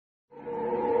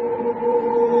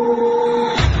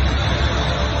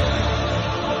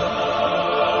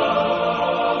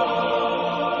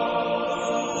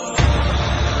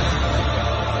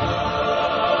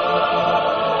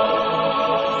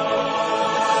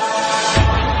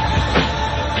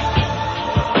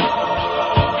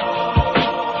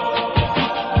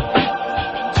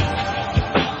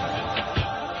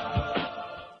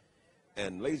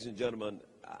gentlemen,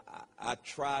 I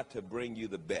try to bring you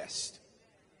the best.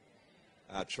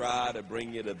 I try to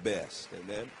bring you the best.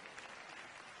 Amen.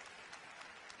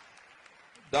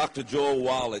 Dr. Joel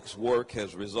Wallach's work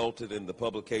has resulted in the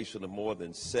publication of more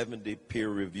than 70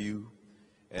 peer-reviewed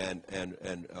and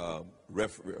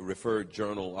referred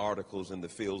journal articles in the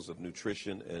fields of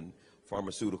nutrition and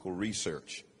pharmaceutical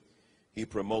research. He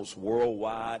promotes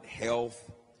worldwide health,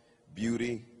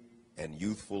 beauty, and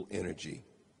youthful energy.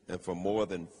 And for more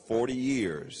than 40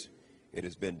 years, it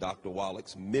has been Dr.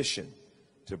 Wallach's mission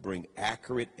to bring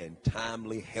accurate and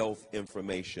timely health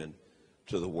information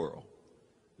to the world.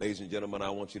 Ladies and gentlemen, I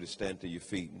want you to stand to your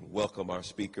feet and welcome our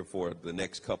speaker for the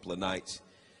next couple of nights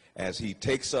as he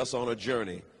takes us on a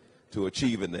journey to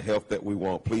achieving the health that we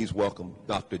want. Please welcome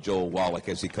Dr. Joel Wallach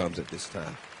as he comes at this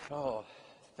time. Oh,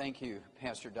 thank you,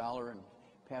 Pastor Dollar and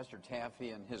Pastor Taffy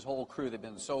and his whole crew. They've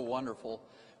been so wonderful.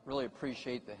 Really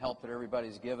appreciate the help that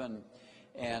everybody's given.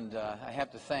 And I have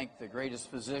to thank the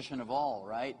greatest physician of all,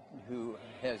 right, who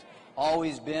has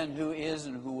always been, who is,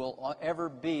 and who will ever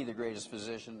be the greatest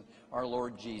physician, our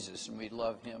Lord Jesus. And we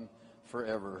love him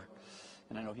forever.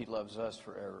 And I know he loves us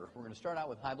forever. We're going to start out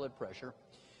with high blood pressure.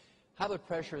 High blood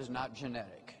pressure is not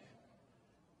genetic.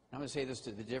 I'm going to say this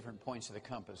to the different points of the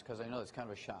compass because I know it's kind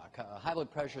of a shock. High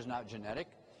blood pressure is not genetic.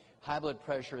 High blood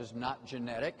pressure is not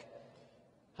genetic.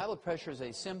 High blood pressure is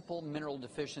a simple mineral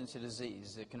deficiency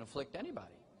disease that can afflict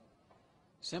anybody.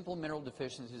 Simple mineral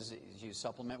deficiency disease. You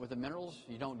supplement with the minerals,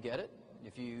 you don't get it.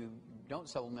 If you don't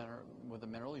supplement with the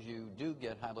minerals, you do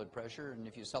get high blood pressure, and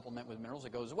if you supplement with minerals,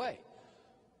 it goes away.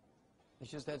 It's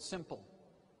just that simple.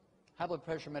 High blood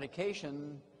pressure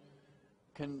medication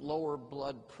can lower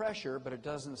blood pressure, but it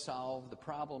doesn't solve the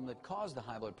problem that caused the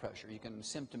high blood pressure. You can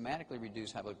symptomatically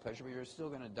reduce high blood pressure, but you're still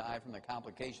going to die from the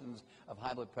complications of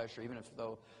high blood pressure, even if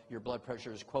though your blood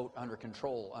pressure is, quote, under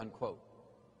control, unquote.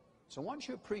 So once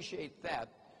you appreciate that,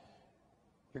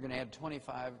 you're going to add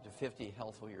 25 to 50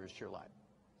 healthful years to your life.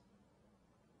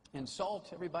 And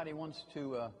salt, everybody wants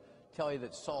to tell you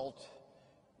that salt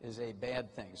is a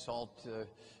bad thing. Salt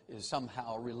is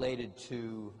somehow related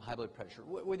to high blood pressure.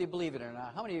 Whether you believe it or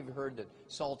not, how many of you have heard that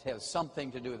salt has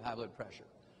something to do with high blood pressure?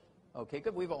 Okay,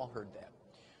 good. We've all heard that.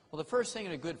 Well, the first thing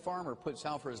that a good farmer puts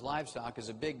out for his livestock is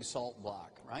a big salt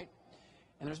block, right?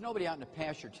 And there's nobody out in the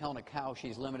pasture telling a cow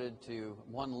she's limited to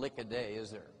 1 lick a day, is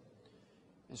there?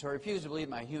 And so I refuse to believe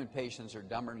my human patients are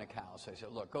dumber than a cow. So I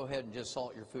said, look, go ahead and just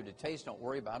salt your food to taste. Don't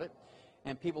worry about it.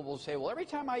 And people will say, well, every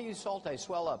time I use salt, I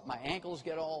swell up. My ankles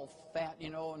get all fat, you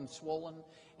know, and swollen.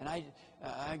 And I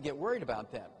get worried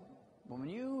about that. Well, when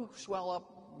you swell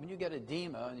up, when you get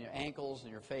edema in your ankles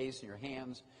and your face and your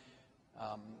hands,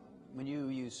 when you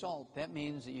use salt, that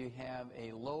means that you have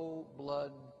a low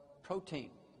blood protein.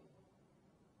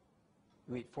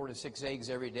 You eat 4 to 6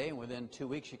 eggs every day, and within 2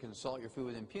 weeks you can salt your food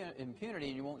with impunity,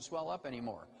 and you won't swell up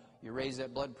anymore. You raise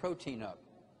that blood protein up.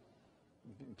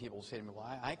 People say to me,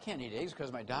 well, I can't eat eggs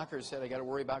because my doctor said I got to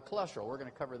worry about cholesterol. We're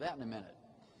going to cover that in a minute.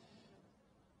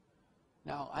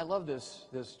 Now, I love this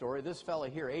story. This fellow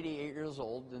here, 88 years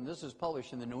old, and this is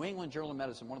published in the New England Journal of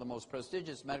Medicine, one of the most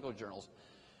prestigious medical journals.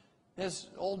 This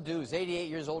old dude is 88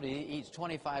 years old. He eats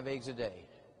 25 eggs a day.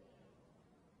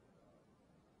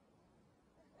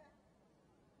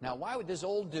 Now, why would this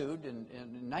old dude in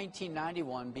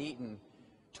 1991 be eating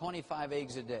 25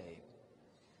 eggs a day?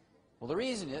 Well, the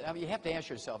reason is, I mean, you have to ask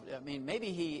yourself, I mean,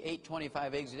 maybe he ate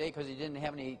 25 eggs a day because he didn't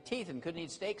have any teeth and couldn't eat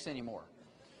steaks anymore.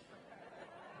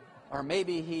 Or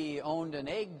maybe he owned an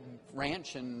egg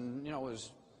ranch and, you know,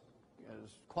 was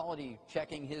quality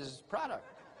checking his product.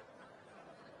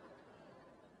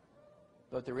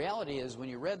 But the reality is, when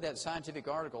you read that scientific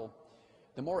article,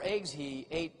 the more eggs he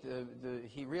ate,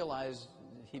 he realized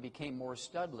he became more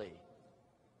studly.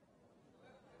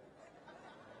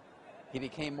 He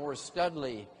became more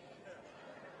studly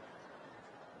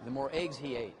the more eggs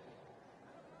he ate.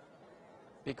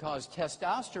 Because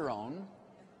testosterone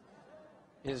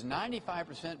is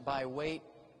 95% by weight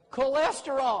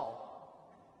cholesterol.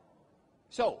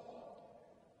 So,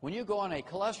 when you go on a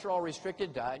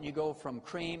cholesterol-restricted diet and you go from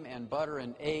cream and butter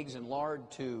and eggs and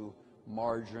lard to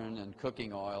margarine and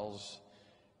cooking oils,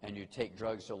 and you take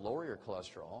drugs to lower your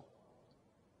cholesterol,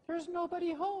 there's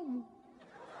nobody home.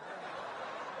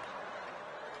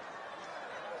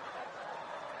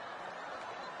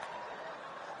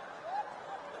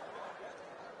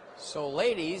 So,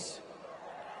 ladies,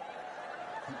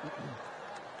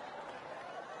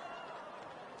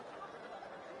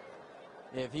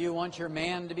 if you want your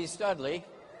man to be studly,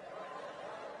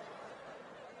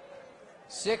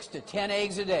 6 to 10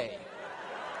 eggs a day.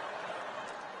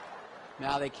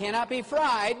 Now, they cannot be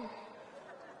fried.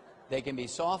 They can be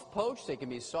soft poached, they can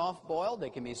be soft boiled, they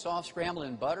can be soft scrambled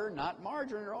in butter, not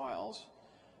margarine or oils.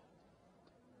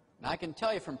 And I can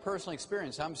tell you from personal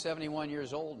experience, I'm 71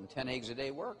 years old and 10 eggs a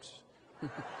day works.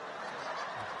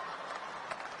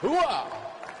 Hooah!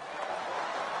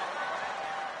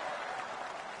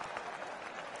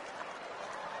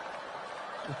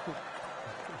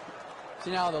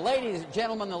 See, now the ladies,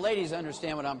 gentlemen, the ladies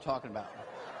understand what I'm talking about.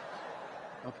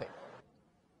 Okay.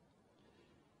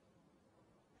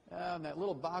 That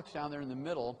little box down there in the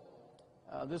middle,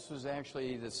 this was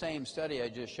actually the same study I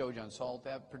just showed you on salt.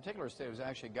 That particular study was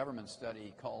actually a government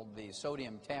study called the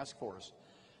Sodium Task Force.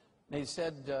 They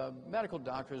said medical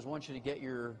doctors want you to get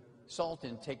your salt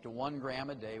intake to 1 gram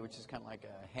a day, which is kind of like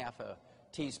a half a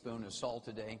teaspoon of salt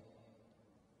a day.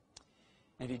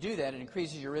 And if you do that, it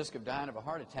increases your risk of dying of a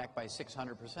heart attack by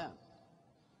 600%.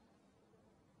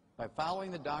 By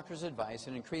following the doctor's advice,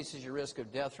 it increases your risk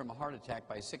of death from a heart attack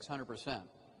by 600%.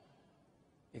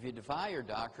 If you defy your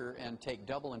doctor and take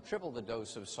double and triple the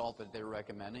dose of salt that they're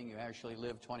recommending, you actually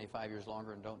live 25 years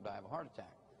longer and don't die of a heart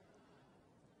attack.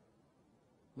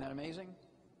 Isn't that amazing?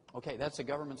 Okay, that's a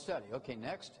government study. Okay,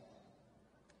 next.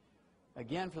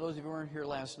 Again, for those of you who weren't here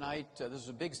last night, this is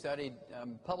a big study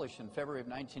published in February of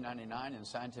 1999 in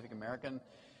Scientific American.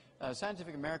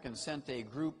 Scientific American sent a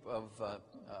group of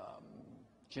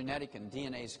genetic and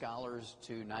DNA scholars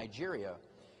to Nigeria.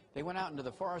 They went out into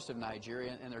the forest of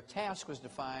Nigeria, and their task was to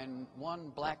find one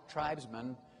black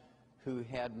tribesman who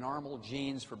had normal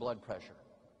genes for blood pressure.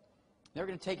 They were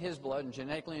going to take his blood and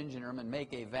genetically engineer him and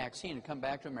make a vaccine and come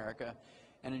back to America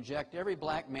and inject every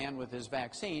black man with his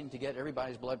vaccine to get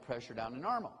everybody's blood pressure down to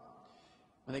normal.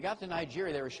 When they got to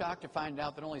Nigeria, they were shocked to find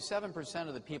out that only 7%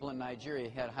 of the people in Nigeria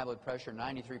had high blood pressure,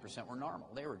 93% were normal.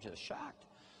 They were just shocked.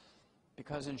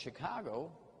 Because in Chicago,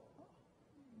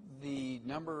 the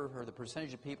number or the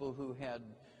percentage of people who had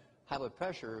high blood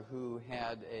pressure who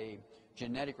had a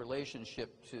genetic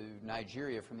relationship to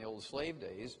Nigeria from the old slave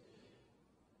days,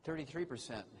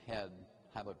 33% had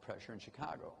high blood pressure in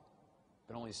Chicago,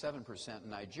 but only 7% in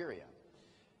Nigeria.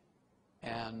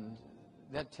 And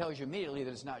that tells you immediately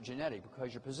that it's not genetic,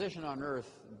 because your position on Earth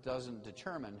doesn't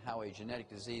determine how a genetic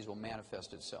disease will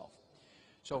manifest itself.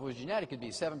 So if it was genetic, it'd be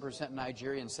 7% in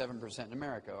Nigeria and 7% in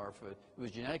America. Or if it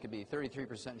was genetic, it'd be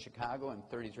 33% in Chicago and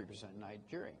 33% in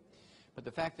Nigeria. But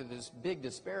the fact that this big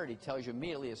disparity tells you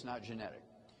immediately it's not genetic.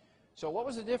 So what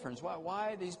was the difference?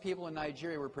 Why these people in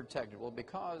Nigeria were protected? Well,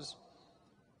 because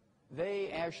they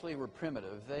actually were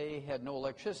primitive. They had no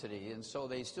electricity, and so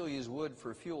they still used wood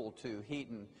for fuel to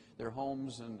heat their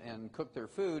homes and cook their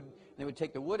food. They would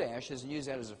take the wood ashes and use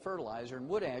that as a fertilizer, and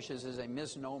wood ashes is a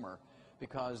misnomer,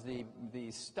 because the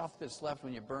stuff that's left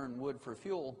when you burn wood for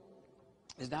fuel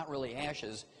is not really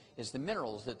ashes. It's the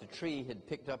minerals that the tree had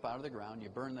picked up out of the ground. You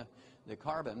burn the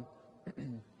carbon,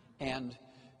 and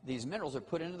these minerals are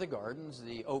put into the gardens.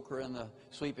 The okra and the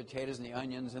sweet potatoes and the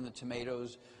onions and the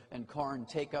tomatoes and corn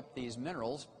take up these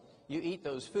minerals. You eat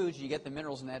those foods, you get the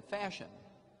minerals in that fashion.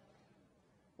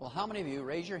 Well, how many of you,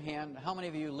 raise your hand, how many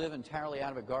of you live entirely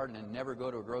out of a garden and never go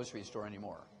to a grocery store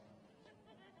anymore?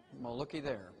 Well, looky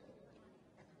there.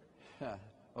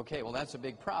 Okay, well, that's a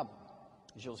big problem,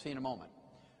 as you'll see in a moment.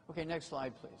 Okay, next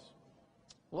slide, please.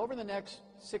 Well, over the next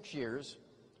 6 years,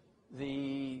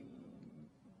 the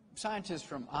scientists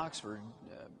from Oxford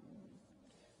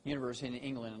University in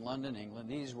England, in London, England,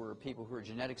 these were people who were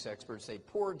genetics experts. They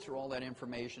poured through all that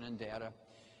information and data,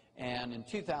 and in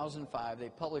 2005, they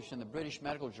published in the British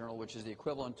Medical Journal, which is the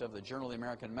equivalent of the Journal of the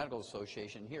American Medical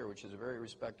Association here, which is a very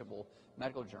respectable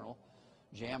medical journal,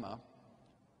 JAMA.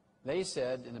 They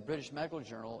said in the British Medical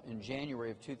Journal in January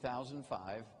of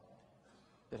 2005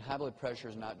 that high blood pressure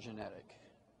is not genetic.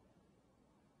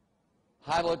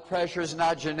 High blood pressure is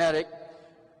not genetic.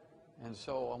 And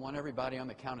so I want everybody on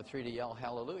the count of 3 to yell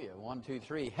hallelujah. 1, 2,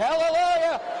 3.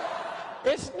 Hallelujah!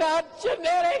 It's not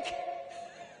genetic!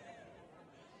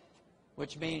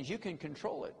 Which means you can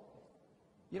control it.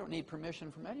 You don't need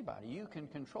permission from anybody. You can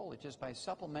control it just by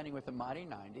supplementing with the Mighty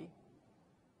 90.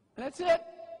 And that's it.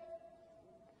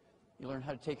 You learn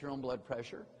how to take your own blood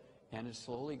pressure, and it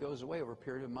slowly goes away over a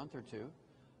period of a month or 2.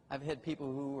 I've had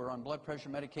people who were on blood pressure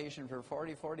medication for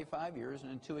 40, 45 years,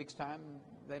 and in 2 weeks' time,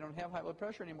 they don't have high blood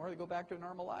pressure anymore. They go back to a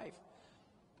normal life.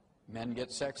 Men get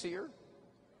sexier.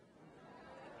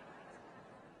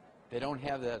 They don't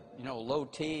have that, low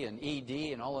T and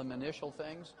ED and all them initial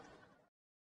things.